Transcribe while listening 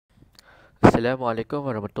Assalamualaikum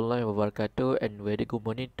warahmatullahi wabarakatuh, and very good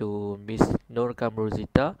morning to Miss Nur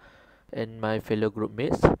Kamruzita and my fellow group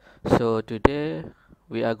mates. So today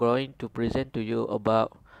we are going to present to you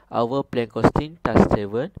about our plan costing task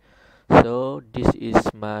 7. So this is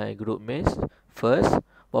my group mates. First,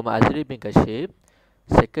 Muhammad Azri bin Kashim.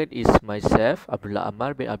 Second is myself, Abdullah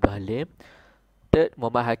Ammar bin Abdul Halim. Third,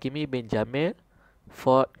 Muhammad Hakimi bin Jamil.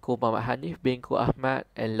 Fourth, Ku Muhammad Hanif bin Ku Ahmad.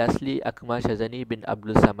 And lastly, Akmal Shazani bin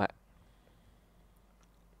Abdul Samad.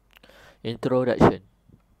 Introduction.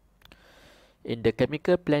 In the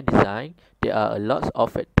chemical plant design, there are a lot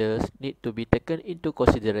of factors need to be taken into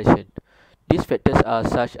consideration. These factors are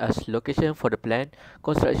such as location for the plant,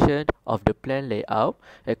 construction of the plant layout,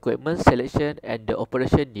 equipment selection, and the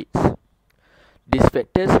operation needs. These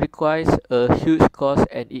factors requires a huge cost,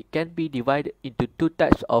 and it can be divided into two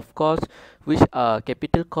types of costs, which are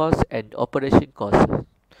capital costs and operation costs.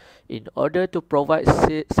 In order to provide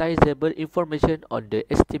sizable information on the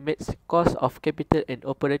estimates cost of capital and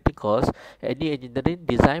operating costs, any engineering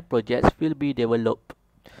design projects will be developed.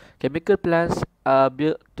 Chemical plants are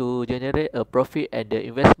built to generate a profit, and the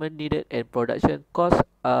investment needed and production costs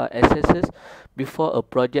are assessed before a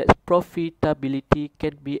project's profitability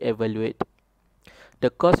can be evaluated.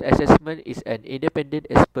 The cost assessment is an independent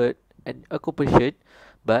expert and occupation,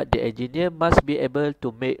 but the engineer must be able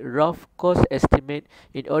to make rough cost estimate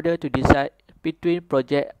in order to decide between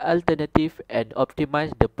project alternative and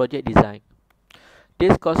optimize the project design.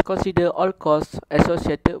 This cost consider all costs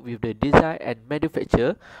associated with the design and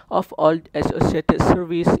manufacture of all associated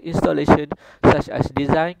service installation such as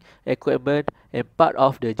design, equipment, and part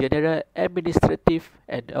of the general administrative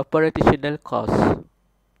and operational costs.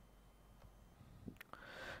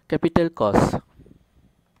 Capital cost.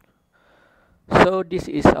 So this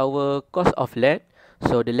is our cost of land.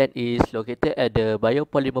 So the land is located at the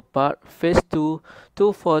Biopolymer Park Phase 2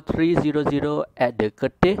 24300 at the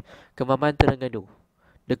Kerteh, Kemaman, Terengganu.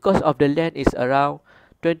 The cost of the land is around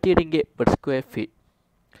RM20 per square feet.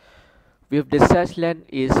 With the such land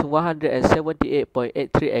is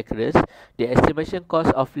 178.83 acres, the estimation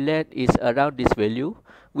cost of land is around this value,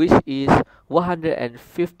 which is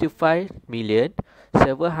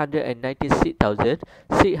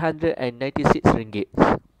 155,796,696 ringgit.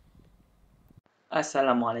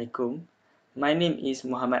 Assalamualaikum. My name is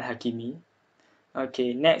Muhammad Hakimi.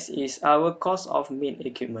 Okay, next is our cost of main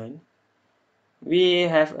equipment. We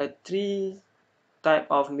have a three type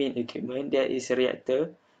of main equipment, that is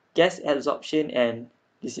reactor, gas absorption, and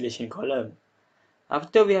distillation column.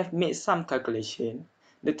 After we have made some calculation,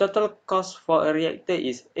 the total cost for a reactor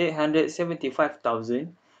is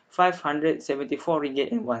 875,574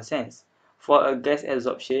 ringgit and 1 cent. For a gas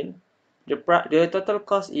absorption, the total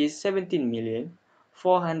cost is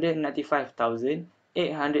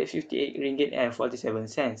 17,495,858 ringgit and 47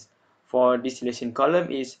 cents. For distillation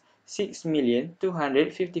column is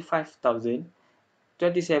 6,255,027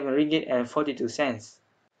 ringgit and 42 cents.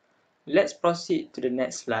 Let's proceed to the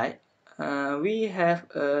next slide. We have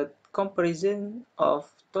a comparison of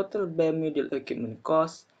total bare module equipment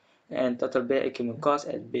cost and total bare equipment cost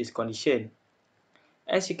at base condition.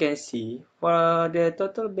 As you can see, for the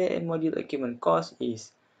total bare module equipment cost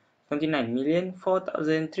is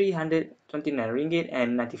 29,004,329 ringgit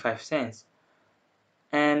and 95 cents.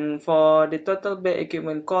 And for the total bare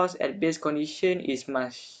equipment cost at base condition is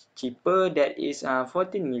much cheaper, that is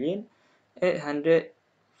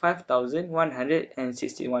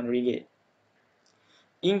 14,805,161 ringgit.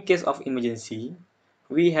 In case of emergency,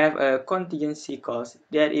 we have a contingency cost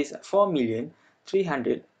that is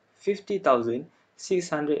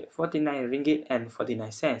 4,350,649 ringgit and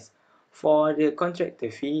 49 cents. For the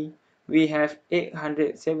contractor fee, we have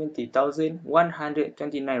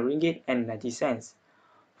 870,129 ringgit and 90 cents.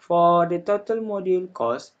 For the total module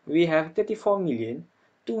cost, we have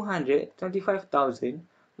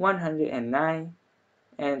 34,225,109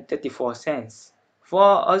 and 34 cents. For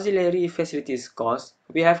auxiliary facilities cost,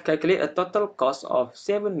 we have calculated a total cost of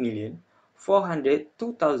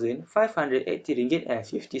 7,402,580 ringgit and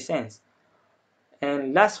 50 cents.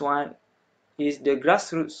 And last one is the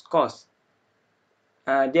grassroots cost.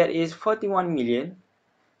 That is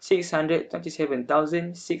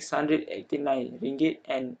 41,627,689 ringgit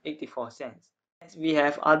and 84 cents. Next, we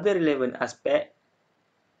have other relevant aspect.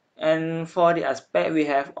 And for the aspect, we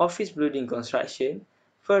have office building construction,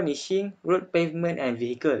 furnishing, road pavement, and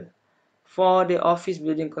vehicle. For the office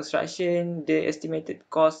building construction, the estimated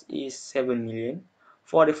cost is 7 million.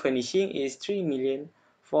 For the furnishing is 3 million.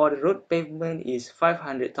 For the road pavement is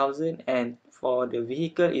 500,000, and for the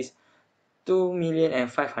vehicle is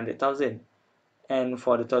 2,500,000. And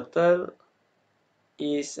for the total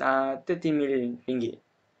is 30 million ringgit.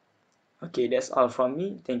 Okay, that's all from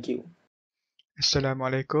me. Thank you.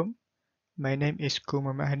 Assalamualaikum. My name is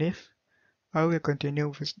Kumar Hanif. I will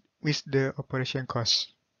continue with the operation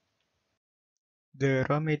cost. The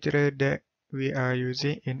raw material that we are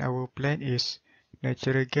using in our plant is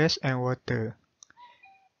natural gas and water.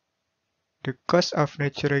 The cost of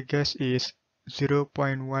natural gas is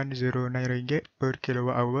 0.109 ringgit per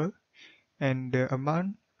kilowatt hour, and the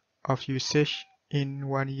amount of usage in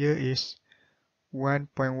 1 year is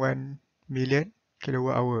 1.1 million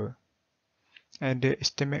kilowatt hour, and the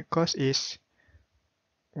estimate cost is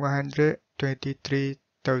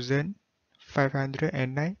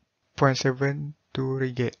 123,509.72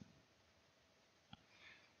 ringgit.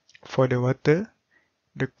 For the water,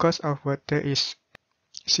 the cost of water is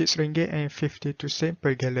 6 ringgit and 52 cents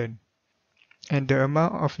per gallon, and the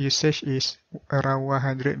amount of usage is around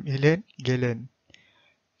 100 million gallon,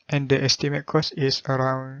 and the estimate cost is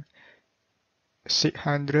around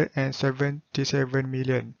 677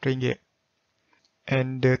 million ringgit,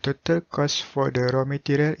 and the total cost for the raw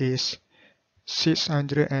material is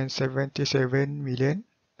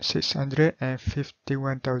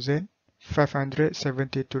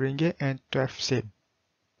 677,651,572 ringgit and 12 cents.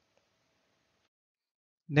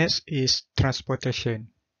 Next is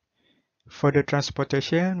transportation. For the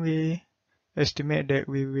transportation, we estimate that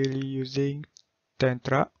we will be using 10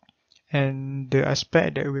 trucks, and the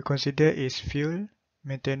aspect that we consider is fuel,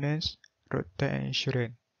 maintenance, road tax and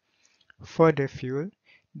insurance. For the fuel,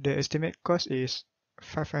 the estimate cost is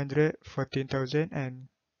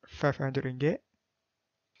 514,500 ringgit.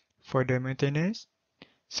 For the maintenance,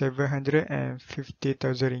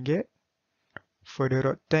 750,000 ringgit. For the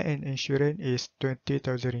road tax and insurance is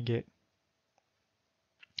 20,000 ringgit.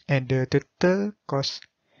 And the total cost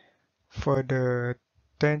for the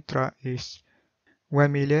 10 truck is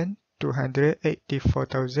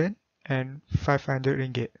 1,284,500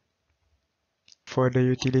 ringgit. For the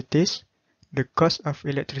utilities, the cost of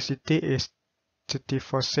electricity is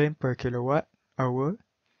 34 cents per kilowatt hour,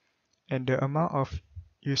 and the amount of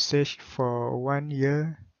usage for 1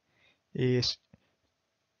 year is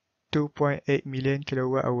 2.8 million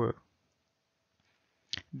kilowatt hour.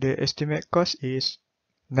 The estimate cost is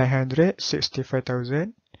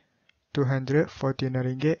 965,249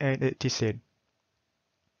 ringgit and 80 cents,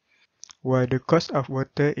 while the cost of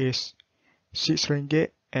water is 6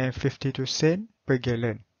 ringgit and 52 cents per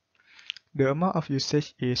gallon. The amount of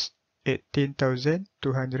usage is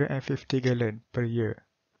 18,250 gallon per year,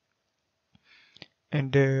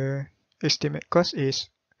 and the estimate cost is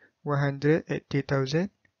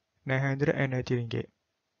 180,990 ringgit.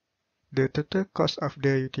 The total cost of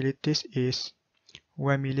the utilities is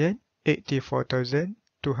 1,084,239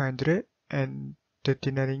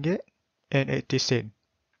 ringgit and 80 cents.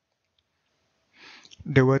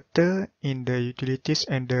 The water in the utilities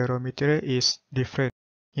and the raw material is different.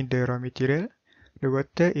 In the raw material, the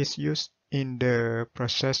water is used in the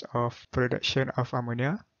process of production of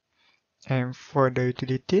ammonia, and for the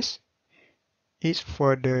utilities, it's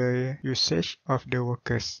for the usage of the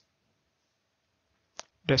workers.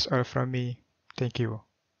 That's all from me. Thank you.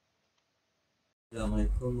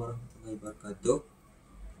 Assalamualaikum warahmatullahi wabarakatuh.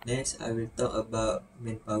 Next, I will talk about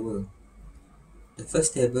manpower. The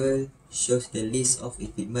first table shows the list of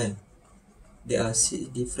equipment. There are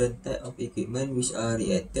 6 different types of equipment, which are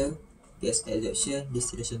reactor, gas exhaustion,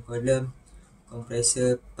 distillation column,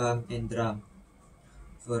 compressor, pump and drum.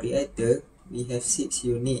 For reactor, we have 6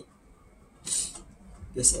 units.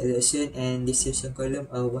 Gas exhaustion and distillation column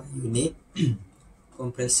are 1 unit.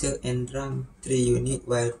 Compressor and drum 3 units,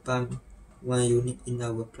 while pump 1 unit in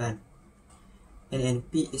our plant.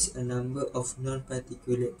 NNP is a number of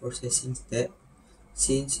non-particulate processing steps.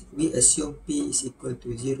 Since we assume P is equal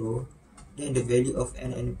to 0, then the value of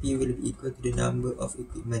NNP will be equal to the number of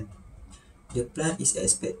equipment. The plant is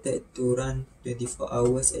expected to run 24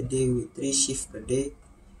 hours a day with 3 shifts per day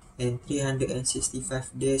and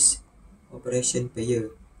 365 days operation per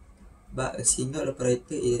year. But a single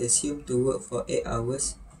operator is assumed to work for 8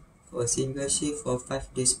 hours for a single shift for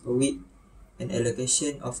 5 days per week, and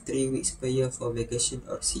allocation of 3 weeks per year for vacation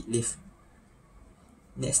or sick leave.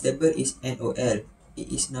 Next table is NOL. It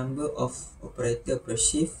is number of operator per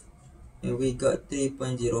shift, and we got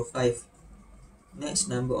 3.05. Next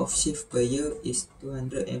number of shift per year is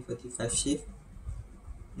 245 shift.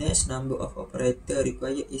 Next number of operator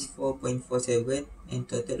required is 4.47, and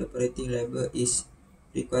total operating labor is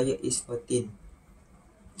required is 14.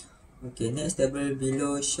 Okay, next table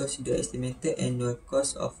below shows the estimated annual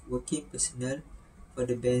cost of working personnel for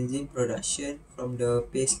the benzene production from the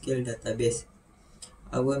pay scale database.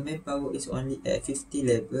 Our manpower is only at 50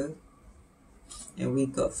 labor, And we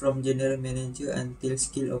got from general manager until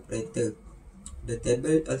skill operator. The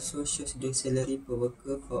table also shows the salary per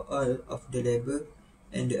worker for all of the labor,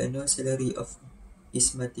 and the annual salary of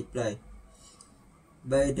is multiplied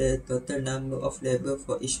by the total number of labor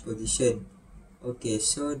for each position. Okay,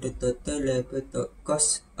 so the total labor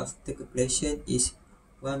cost after calculation is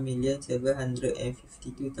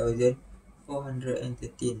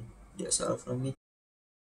 1,752,413. That's all from me.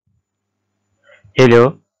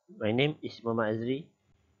 Hello, my name is Muhammad Azri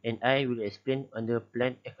and I will explain on the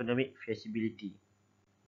planned economic feasibility.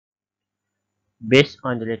 Based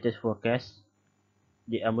on the latest forecast,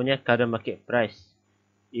 the ammonia current market price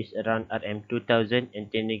is around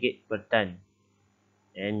RM2,010 per ton,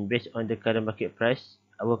 and based on the current market price,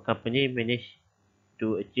 our company managed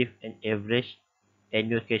to achieve an average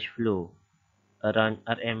annual cash flow around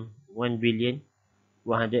RM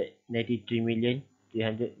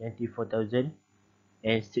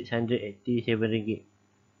 1,193,394,687 ringgit.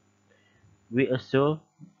 We also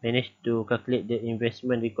managed to calculate the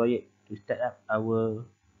investment required to start up our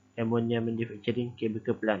ammonia manufacturing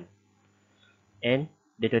chemical plant, and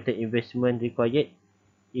the total investment required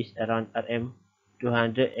is around RM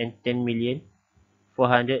 210 million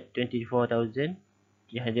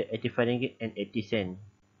 424,385 ringgit and 80 cent.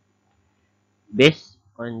 Based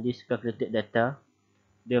on this calculated data,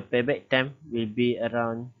 the payback time will be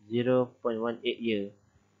around 0.18 year,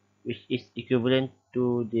 which is equivalent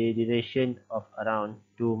to the duration of around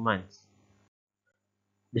 2 months.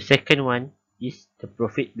 The second one is the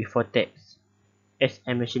profit before tax. As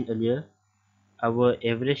I mentioned earlier, our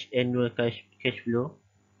average annual cash flow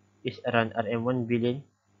is around RM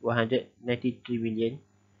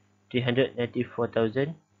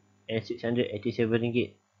 1,193,394,687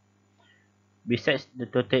 ringgit. Besides the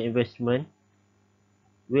total investment,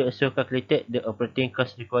 we also calculated the operating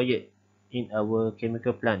cost required in our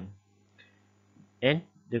chemical plant, and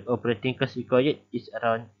the operating cost required is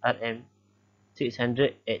around RM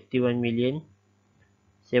 681 million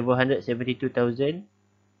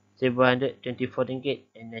 772,724 ringgit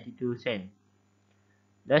and 92 cent.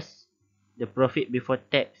 Thus, the profit before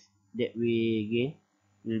tax that we gain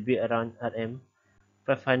will be around RM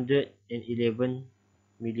 511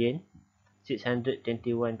 million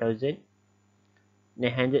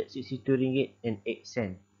 621,962 ringgit and 8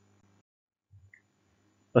 cent.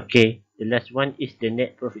 Okay, the last one is the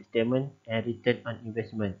net profit statement and return on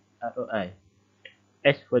investment (ROI).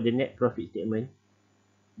 As for the net profit statement,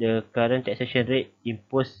 the current taxation rate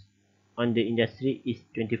imposed on the industry is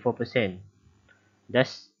 24%.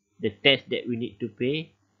 Thus, the tax that we need to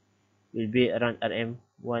pay will be around RM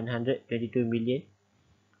 122 million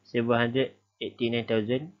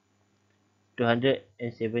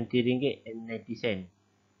 789,270 ringgit and 90 cent.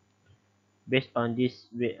 Based on this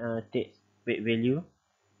tax rate value,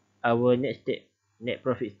 our net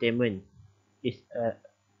profit statement is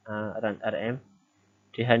around RM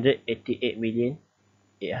 388 million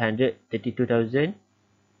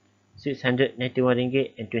 832,691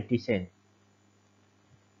 ringgit and 20 cent.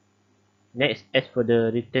 Next, as for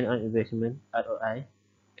the return on investment (ROI),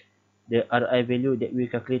 the ROI value that we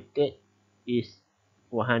calculated is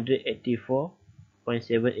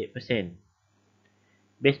 184.78%.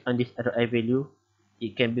 Based on this ROI value,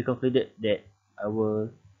 it can be concluded that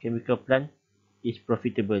our chemical plant is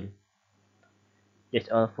profitable. That's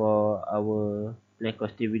all for our plant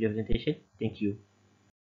costing video presentation. Thank you.